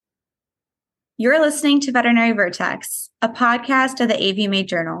You're listening to Veterinary Vertex, a podcast of the AVMA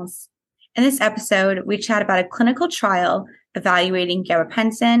journals. In this episode, we chat about a clinical trial evaluating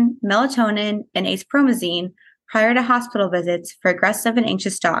gabapentin, melatonin, and acepromazine prior to hospital visits for aggressive and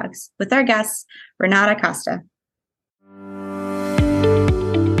anxious dogs with our guest, Renata Costa.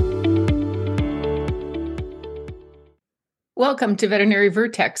 Welcome to Veterinary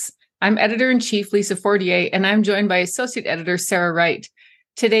Vertex. I'm Editor-in-Chief Lisa Fortier, and I'm joined by Associate Editor Sarah Wright.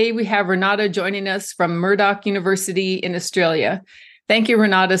 Today, we have Renata joining us from Murdoch University in Australia. Thank you,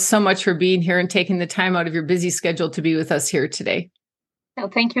 Renata, so much for being here and taking the time out of your busy schedule to be with us here today. No,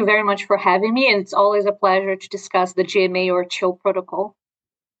 thank you very much for having me, and it's always a pleasure to discuss the GMA or CHILL protocol.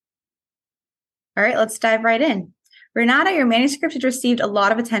 All right, let's dive right in. Renata, your manuscript has received a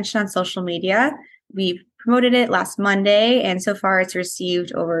lot of attention on social media. We promoted it last Monday, and so far it's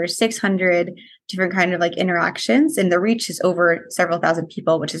received over 600 different kind of interactions, and the reach is over several thousand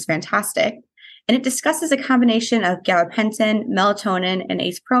people, which is fantastic. And it discusses a combination of gabapentin, melatonin, and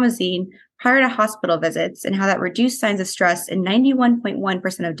acepromazine prior to hospital visits and how that reduced signs of stress in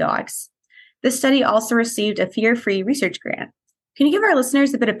 91.1% of dogs. This study also received a fear-free research grant. Can you give our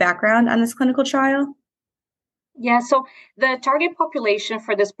listeners a bit of background on this clinical trial? Yeah, so the target population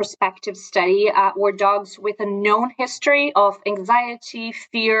for this prospective study were dogs with a known history of anxiety,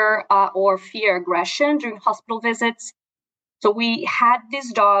 fear, or fear aggression during hospital visits. So we had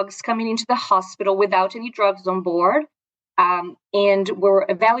these dogs coming into the hospital without any drugs on board, and we're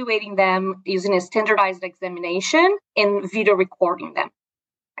evaluating them using a standardized examination and video recording them.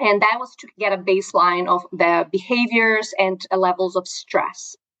 And that was to get a baseline of the behaviors and levels of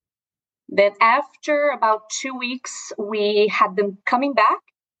stress. Then after about 2 weeks, we had them coming back,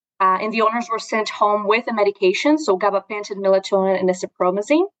 and the owners were sent home with a medication, so gabapentin, melatonin, and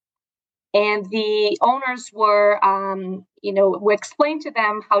acepromazine. And the owners were, we explained to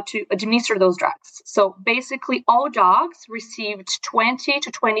them how to administer those drugs. So basically, all dogs received 20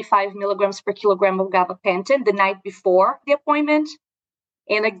 to 25 milligrams per kilogram of gabapentin the night before the appointment.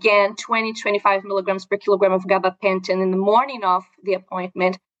 And again, 20 to 25 milligrams per kilogram of gabapentin in the morning of the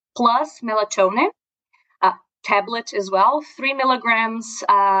appointment, plus melatonin, tablet as well, 3 milligrams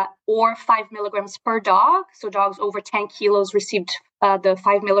or 5 milligrams per dog. So dogs over 10 kilos received the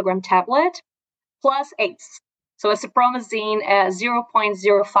 5 milligram tablet, plus ACE. So acepromazine,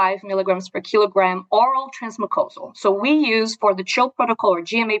 0.05 milligrams per kilogram oral transmucosal. So we use for the CHILL protocol or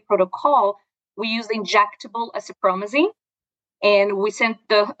GMA protocol, we use injectable acepromazine. And we sent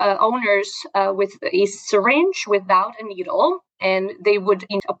the owners with a syringe without a needle, and they would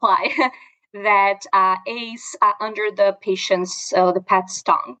apply that ACE under the patient's, the pet's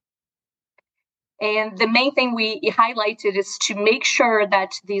tongue. And the main thing we highlighted is to make sure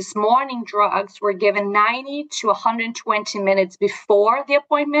that these morning drugs were given 90 to 120 minutes before the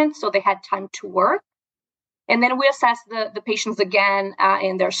appointment, so they had time to work. And then we assess the patients again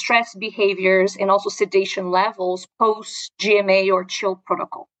in their stress behaviors and also sedation levels post-GMA or CHILL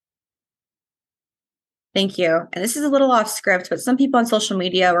protocol. Thank you. And this is a little off script, but some people on social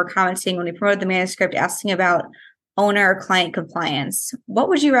media were commenting when we promoted the manuscript asking about owner-client compliance. What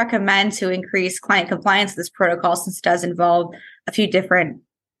would you recommend to increase client compliance with this protocol, since it does involve a few different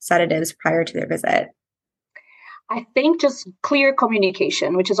sedatives prior to their visit? I think just clear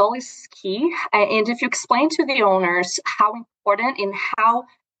communication, which is always key. And if you explain to the owners how important and how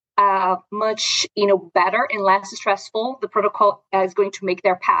much better and less stressful the protocol is going to make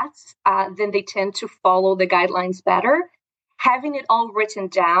their pets, then they tend to follow the guidelines better. Having it all written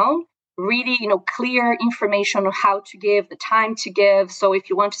down, really clear information on how to give, the time to give. So if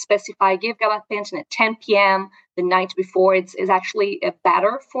you want to specify, give gabapentin at 10 p.m. the night before, it's actually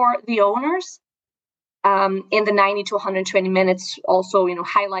better for the owners. In the 90 to 120 minutes, also,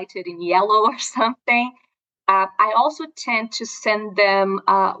 highlighted in yellow or something. I also tend to send them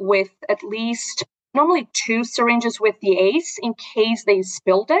with at least normally 2 syringes with the ACE in case they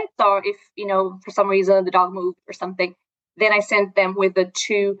spilled it, or if, for some reason the dog moved or something, then I send them with the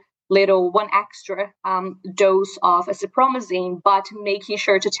 2 little, 1 extra dose of acepromazine, but making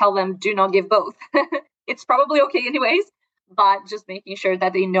sure to tell them do not give both. It's probably okay anyways. But just making sure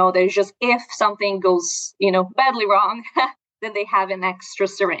that they know there's just, if something goes, badly wrong, then they have an extra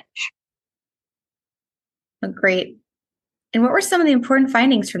syringe. Oh, great. And what were some of the important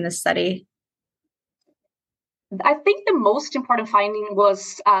findings from this study? I think the most important finding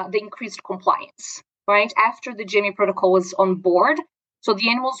was the increased compliance, right? After the GMA protocol was on board. So the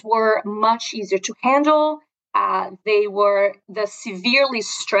animals were much easier to handle. They were the severely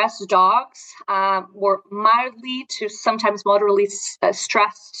stressed dogs were mildly to sometimes moderately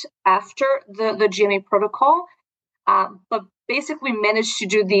stressed after the GMA protocol. But basically managed to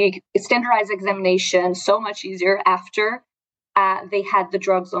do the standardized examination so much easier after they had the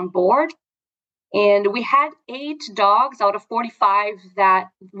drugs on board. And we had 8 dogs out of 45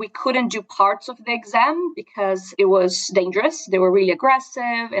 that we couldn't do parts of the exam because it was dangerous. They were really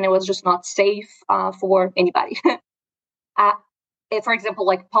aggressive and it was just not safe for anybody. For example,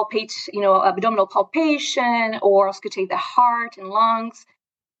 like abdominal palpation or auscultate the heart and lungs.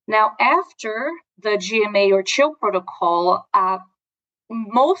 Now, after the GMA or chill protocol,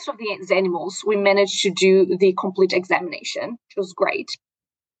 most of these animals, we managed to do the complete examination, which was great.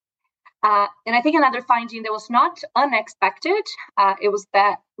 And I think another finding that was not unexpected, it was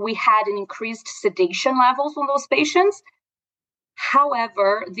that we had an increased sedation levels on those patients.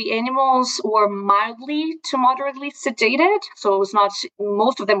 However, the animals were mildly to moderately sedated. So it was not,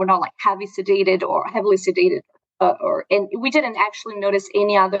 most of them were not like heavy sedated or heavily sedated. And we didn't actually notice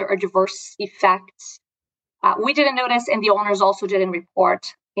any other adverse effects. We didn't notice, and the owners also didn't report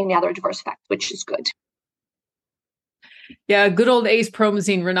any other adverse effects, which is good. Yeah, good old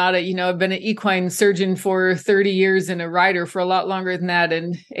acepromazine, Renata. I've been an equine surgeon for 30 years and a rider for a lot longer than that.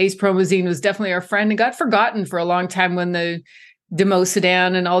 And acepromazine was definitely our friend and got forgotten for a long time when the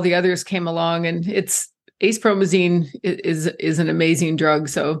Demosedan and all the others came along. And acepromazine is an amazing drug.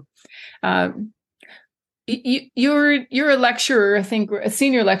 So you're a lecturer, I think, a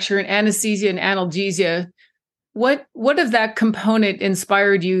senior lecturer in anesthesia and analgesia. What of that component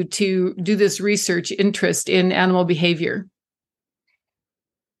inspired you to do this research interest in animal behavior?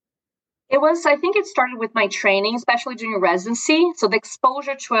 I think it started with my training, especially during residency. So the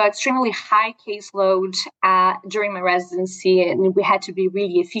exposure to an extremely high caseload during my residency, and we had to be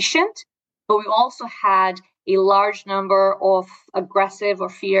really efficient. But we also had a large number of aggressive or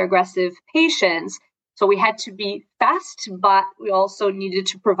fear-aggressive patients. So we had to be fast, but we also needed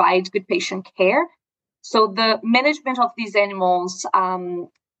to provide good patient care. So the management of these animals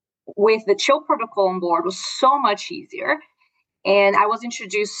with the chill protocol on board was so much easier. And I was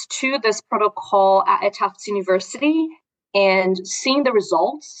introduced to this protocol at Tufts University, and seeing the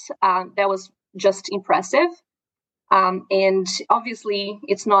results, that was just impressive. And obviously,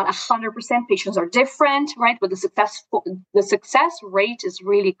 it's not 100%. Patients are different, right? But the success rate is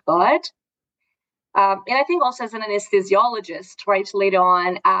really good. And I think also as an anesthesiologist, right, later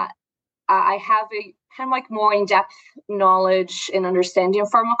on, I have a kind of like more in-depth knowledge and understanding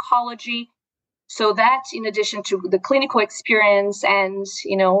of pharmacology. So that, in addition to the clinical experience and,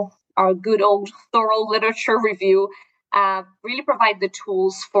 our good old thorough literature review, really provide the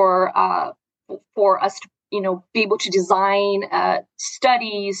tools for us to, be able to design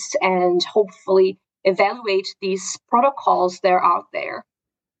studies and hopefully evaluate these protocols that are out there.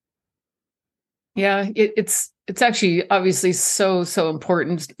 Yeah, it's actually obviously so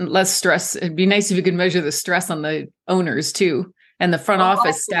important. Less stress. It'd be nice if you could measure the stress on the owners too, and the front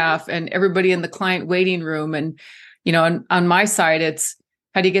office staff, and everybody in the client waiting room. And on my side, it's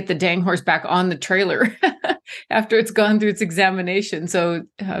how do you get the dang horse back on the trailer after it's gone through its examination? So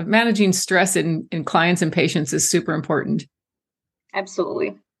managing stress in clients and patients is super important.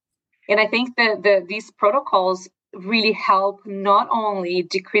 Absolutely, and I think that these protocols really help not only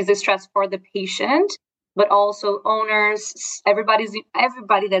decrease the stress for the patient, but also owners, everybody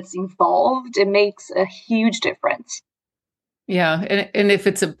that's involved. It makes a huge difference. Yeah. And if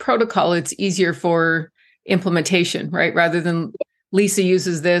it's a protocol, it's easier for implementation, right? Rather than Lisa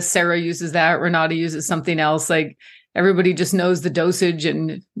uses this, Sarah uses that, Renata uses something else. Like everybody just knows the dosage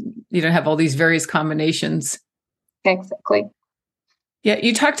and you don't have all these various combinations. Exactly. Yeah,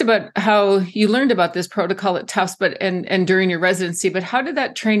 you talked about how you learned about this protocol at Tufts, and during your residency, but how did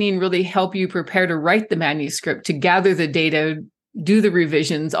that training really help you prepare to write the manuscript, to gather the data, do the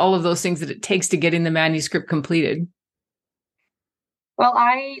revisions, all of those things that it takes to getting the manuscript completed? Well,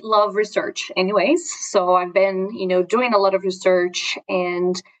 I love research anyways, so I've been, doing a lot of research,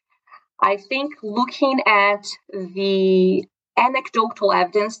 and I think looking at the anecdotal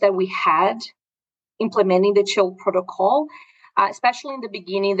evidence that we had implementing the chill protocol, especially in the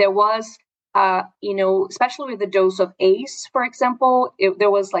beginning, there was, especially with the dose of ACE, for example,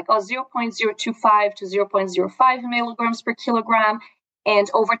 there was like 0.025 to 0.05 milligrams per kilogram. And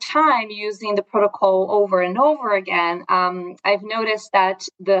over time, using the protocol over and over again, I've noticed that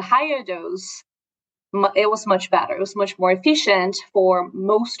the higher dose, it was much better. It was much more efficient for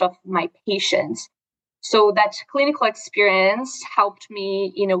most of my patients. So that clinical experience helped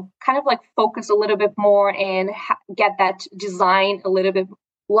me, kind of like focus a little bit more and get that design a little bit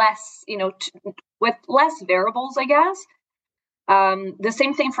less, with less variables, I guess. The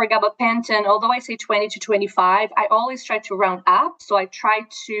same thing for gabapentin. Although I say 20 to 25, I always try to round up. So I try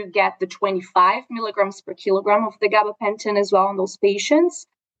to get the 25 milligrams per kilogram of the gabapentin as well in those patients.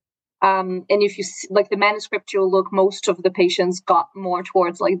 And if you see, like the manuscript, you'll look, most of the patients got more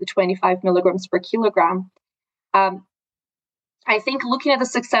towards like the 25 milligrams per kilogram. I think looking at the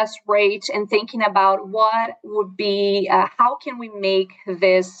success rate and thinking about what would be, how can we make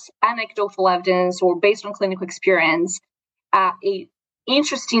this anecdotal evidence or based on clinical experience, a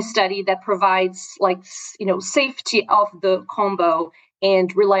interesting study that provides safety of the combo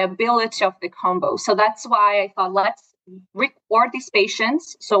and reliability of the combo. So that's why I thought, let's record these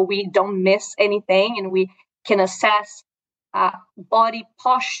patients so we don't miss anything and we can assess body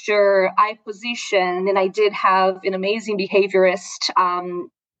posture, eye position. And I did have an amazing behaviorist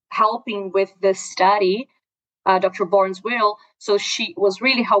helping with this study, Dr. Barnes-Will. So she was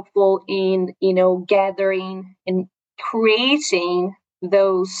really helpful in, gathering and creating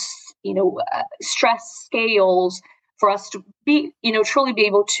those, stress scales for us to be, truly be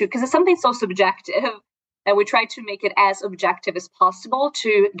able to, because it's something so subjective, and we try to make it as objective as possible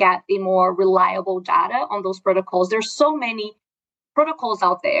to get a more reliable data on those protocols. There's so many protocols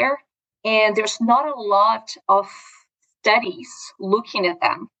out there, and there's not a lot of studies looking at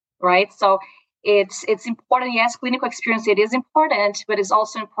them, right? So it's important. Yes, clinical experience, it is important, but it's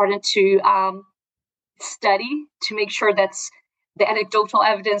also important to study to make sure that's the anecdotal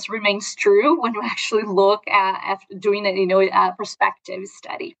evidence remains true when we actually look at doing a prospective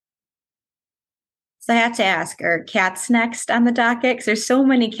study. So I have to ask, are cats next on the docket? Because there's so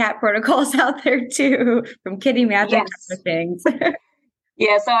many cat protocols out there too, from kitty magic to things.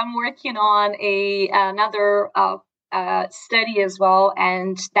 Yeah, so I'm working on another study as well,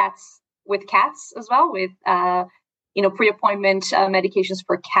 and that's with cats as well, with pre-appointment medications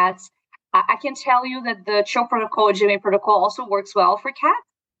for cats. I can tell you that the CHO protocol, GMA protocol, also works well for cats.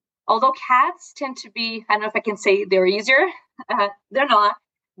 Although cats tend to be, I don't know if I can say they're easier, they're not,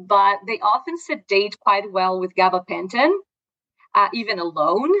 but they often sedate quite well with gabapentin, even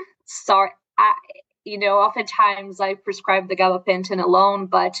alone. So, oftentimes I prescribe the gabapentin alone,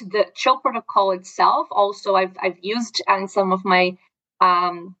 but the CHO protocol itself, also I've used in some of my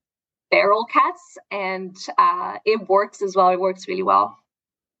feral cats, and it works as well. It works really well.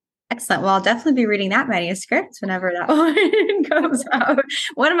 Excellent. Well, I'll definitely be reading that manuscript whenever that one comes out.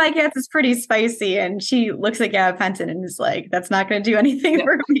 One of my cats is pretty spicy, and she looks at gabapentin and is like, that's not going to do anything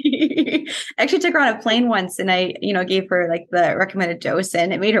for me. I actually took her on a plane once, and I, gave her like the recommended dose,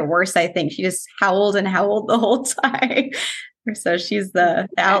 and it made her worse, I think. She just howled and howled the whole time. So she's the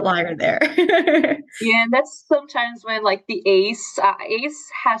outlier there. Yeah, that's sometimes when like the ACE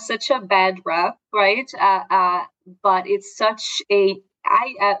has such a bad rep, right? But it's such a,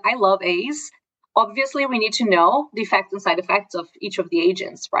 I love ACE. Obviously, we need to know the effects and side effects of each of the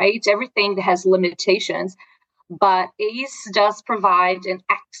agents, right? Everything that has limitations, but ACE does provide an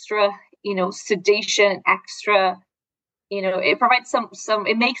extra, sedation, extra, it provides some,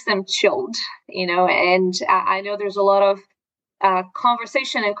 it makes them chilled, and I know there's a lot of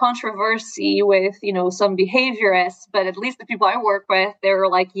conversation and controversy with, some behaviorists, but at least the people I work with, they're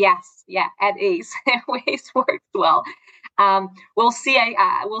like, yes, yeah, at ACE, ACE works well. We'll see.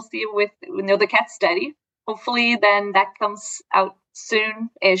 We'll see with the cat study. Hopefully, then that comes out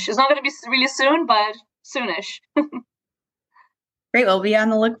soon-ish. It's not going to be really soon, but soonish. Great. We'll be on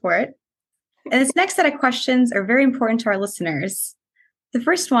the look for it. And this next set of questions are very important to our listeners. The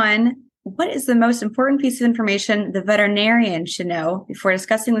first one: what is the most important piece of information the veterinarian should know before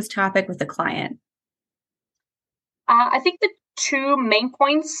discussing this topic with the client? I think the two main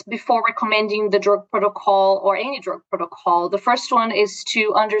points before recommending the drug protocol or any drug protocol. The first one is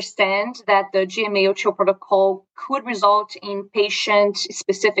to understand that the GMA CHO protocol could result in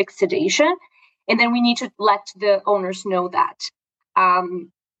patient-specific sedation, and then we need to let the owners know that.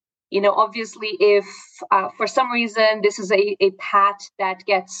 Obviously, if for some reason this is a pet that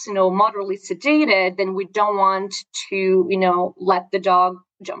gets, moderately sedated, then we don't want to, let the dog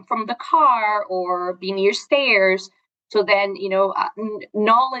jump from the car or be near stairs. So then,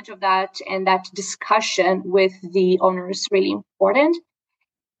 knowledge of that and that discussion with the owner is really important.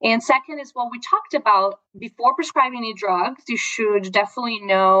 And second is what we talked about before prescribing any drugs. You should definitely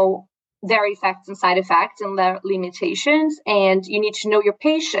know their effects and side effects and their limitations, and you need to know your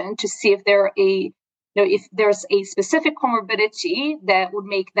patient to see if if there's a specific comorbidity that would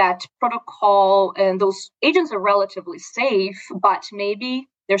make that protocol and those agents are relatively safe, but maybe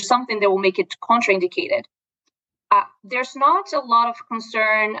there's something that will make it contraindicated. There's not a lot of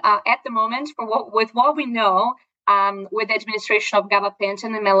concern at the moment with what we know with the administration of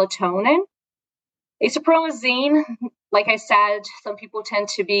gabapentin and melatonin. Isoprolazine Like I said, some people tend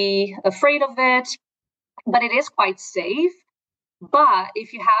to be afraid of it, but it is quite safe. But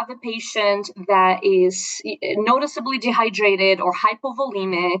if you have a patient that is noticeably dehydrated or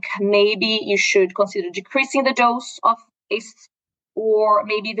hypovolemic, maybe you should consider decreasing the dose of ACE or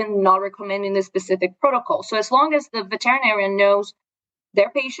maybe even not recommending a specific protocol. So as long as the veterinarian knows their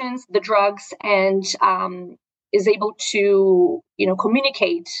patients, the drugs, and is able to,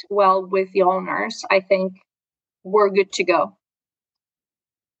 communicate well with the owners, I think we're good to go.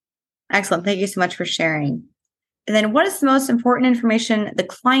 Excellent. Thank you so much for sharing. And then what is the most important information the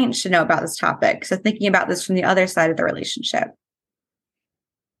client should know about this topic? So thinking about this from the other side of the relationship.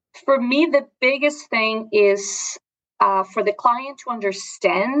 For me, the biggest thing is for the client to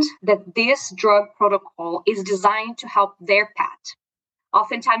understand that this drug protocol is designed to help their pet.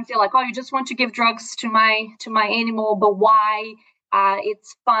 Oftentimes they're like, oh, you just want to give drugs to my animal, but why?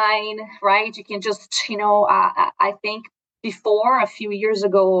 It's fine, right? You can just, I think before a few years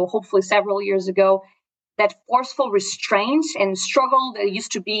ago, hopefully several years ago, that forceful restraint and struggle that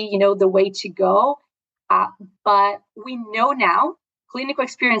used to be, the way to go. But we know now, clinical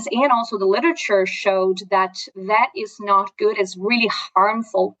experience and also the literature showed that is not good. It's really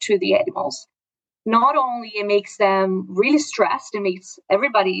harmful to the animals. Not only it makes them really stressed, it makes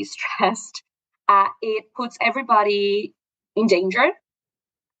everybody stressed. It puts everybody in danger.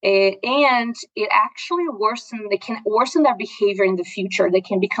 And it actually can worsen their behavior in the future. They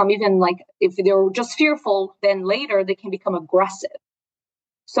can become even like, if they're just fearful, then later they can become aggressive.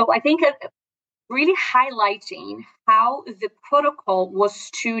 So I think really highlighting how the protocol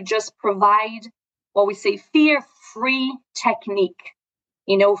was to just provide what we say fear-free technique,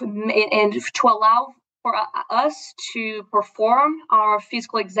 and to allow for us to perform our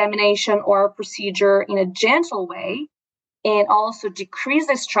physical examination or procedure in a gentle way, and also decrease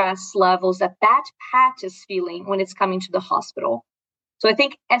the stress levels that pet is feeling when it's coming to the hospital. So I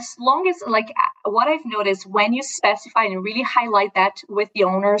think as long as, what I've noticed, when you specify and really highlight that with the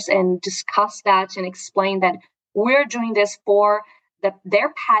owners and discuss that and explain that we're doing this for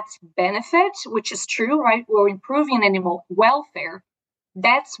their pet's benefit, which is true, right? We're improving animal welfare.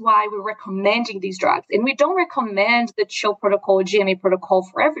 That's why we're recommending these drugs. And we don't recommend the CHILL protocol, GMA protocol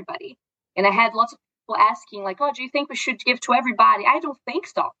for everybody. And I had lots of asking oh, do you think we should give to everybody? I don't think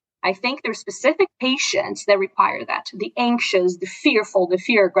so. I think there's specific patients that require that. The anxious, the fearful, the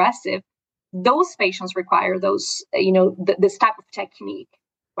fear aggressive, those patients require those, this type of technique,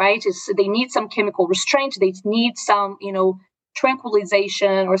 right? They need some chemical restraint. They need some,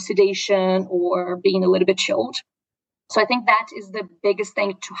 tranquilization or sedation or being a little bit chilled. So I think that is the biggest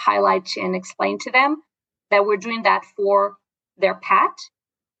thing to highlight and explain to them, that we're doing that for their pet.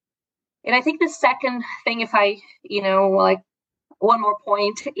 And I think the second thing, if I, one more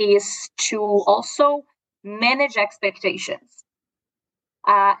point, is to also manage expectations.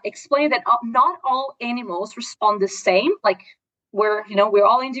 Explain that not all animals respond the same. Like we're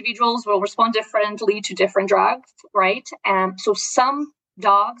all individuals, we'll respond differently to different drugs, right? So some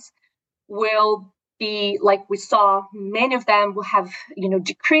dogs will be, like we saw, many of them will have,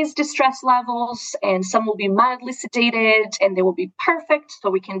 decreased distress levels, and some will be mildly sedated and they will be perfect. So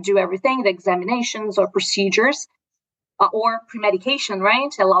we can do everything, the examinations or procedures or pre-medication,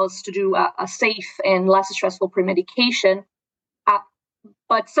 right? Allow us to do a safe and less stressful pre-medication.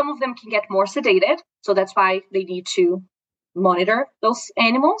 But some of them can get more sedated. So that's why they need to monitor those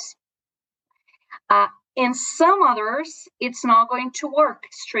animals. And some others, it's not going to work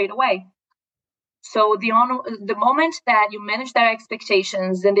straight away. So the moment that you manage their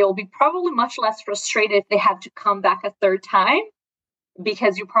expectations, then they will be probably much less frustrated if they have to come back a third time,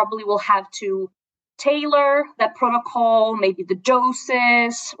 because you probably will have to tailor that protocol, maybe the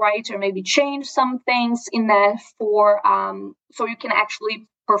doses, right? Or maybe change some things in that for, so you can actually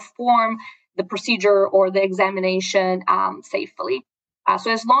perform the procedure or the examination safely.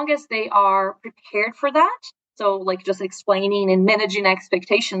 So as long as they are prepared for that, so just explaining and managing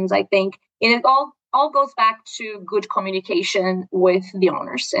expectations, I think, and it all goes back to good communication with the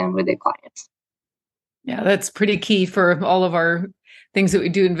owners and with the clients. Yeah, that's pretty key for all of our things that we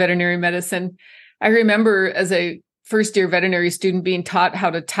do in veterinary medicine. I remember as a first-year veterinary student being taught how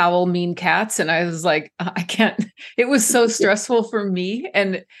to towel mean cats, and I was like, I can't. It was so stressful for me,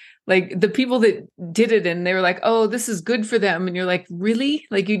 and the people that did it, and they were like, oh, this is good for them, and you're like, really?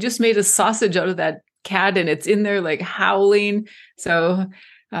 You just made a sausage out of that cat, and it's in there howling. So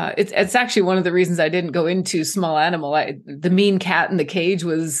it's actually one of the reasons I didn't go into small animal. The mean cat in the cage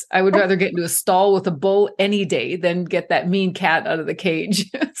I would rather get into a stall with a bull any day than get that mean cat out of the cage.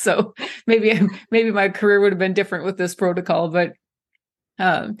 So maybe my career would have been different with this protocol, but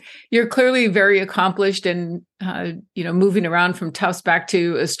You're clearly very accomplished and, moving around from Tufts back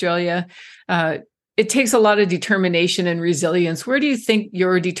to Australia. It takes a lot of determination and resilience. Where do you think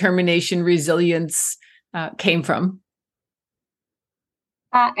your determination, resilience came from?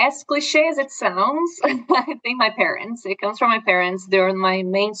 As cliche as it sounds, I think my parents. It comes from my parents. They're my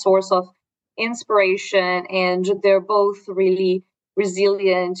main source of inspiration, and they're both really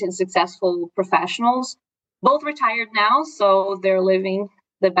resilient and successful professionals. Both retired now, so they're living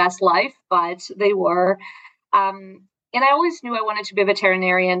the best life, but they were. And I always knew I wanted to be a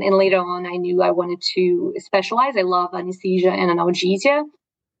veterinarian, and later on, I knew I wanted to specialize. I love anesthesia and analgesia,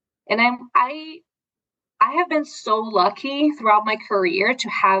 and I have been so lucky throughout my career to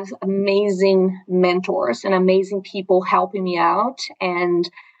have amazing mentors and amazing people helping me out and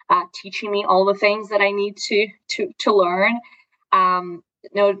teaching me all the things that I need to learn.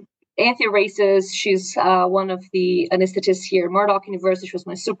 Anthea Races, she's one of the anesthetists here at Murdoch University. She was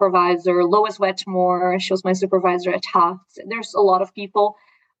my supervisor. Lois Wetmore, she was my supervisor at Tufts. There's a lot of people,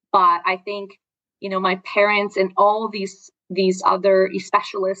 but I think, my parents and all these other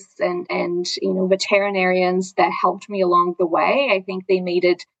specialists and veterinarians that helped me along the way, I think they made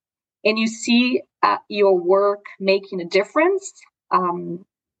it, and you see your work making a difference.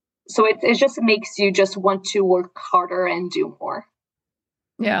 So it just makes you just want to work harder and do more.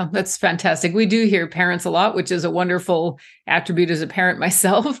 Yeah, that's fantastic. We do hear parents a lot, which is a wonderful attribute as a parent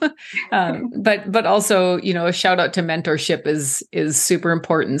myself. But also, a shout out to mentorship is super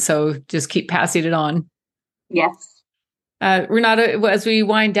important. So just keep passing it on. Yes. Renata, as we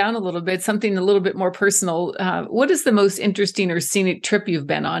wind down a little bit, something a little bit more personal, what is the most interesting or scenic trip you've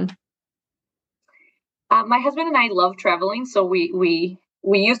been on? My husband and I love traveling, so we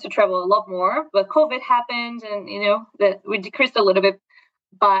used to travel a lot more, but COVID happened, and that we decreased a little bit.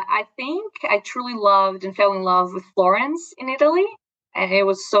 But I think I truly loved and fell in love with Florence in Italy, and it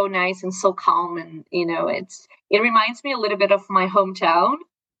was so nice and so calm, and it reminds me a little bit of my hometown.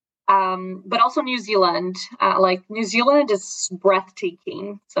 But also New Zealand. New Zealand is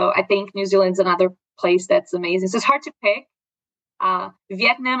breathtaking. So I think New Zealand's another place that's amazing. So it's hard to pick.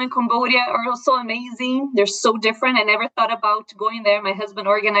 Vietnam and Cambodia are also amazing. They're so different. I never thought about going there. My husband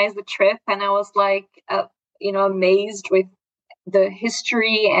organized the trip, and I was amazed with the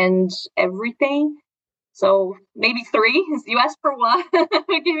history and everything. So maybe 3. You asked for one.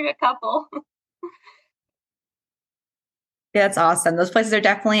 I'll give you a couple. Yeah, that's awesome. Those places are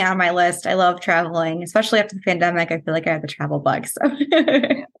definitely on my list. I love traveling, especially after the pandemic. I feel like I have the travel bug. So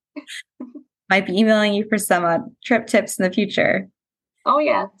might be emailing you for some trip tips in the future. Oh,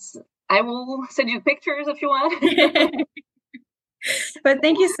 yes. I will send you pictures if you want. But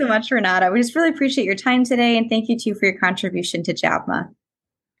thank you so much, Renata. We just really appreciate your time today. And thank you too for your contribution to GMA.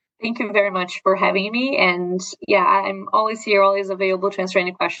 Thank you very much for having me. And yeah, I'm always here, always available to answer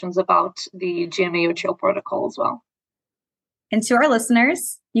any questions about the GMA OCHL protocol as well. And to our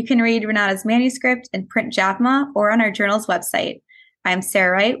listeners, you can read Renata's manuscript in print JAVMA or on our journal's website. I'm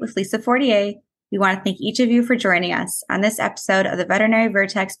Sarah Wright with Lisa Fortier. We want to thank each of you for joining us on this episode of the Veterinary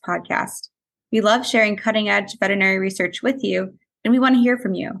Vertex podcast. We love sharing cutting-edge veterinary research with you, and we want to hear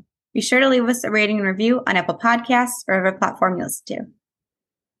from you. Be sure to leave us a rating and review on Apple Podcasts or whatever platform you listen to.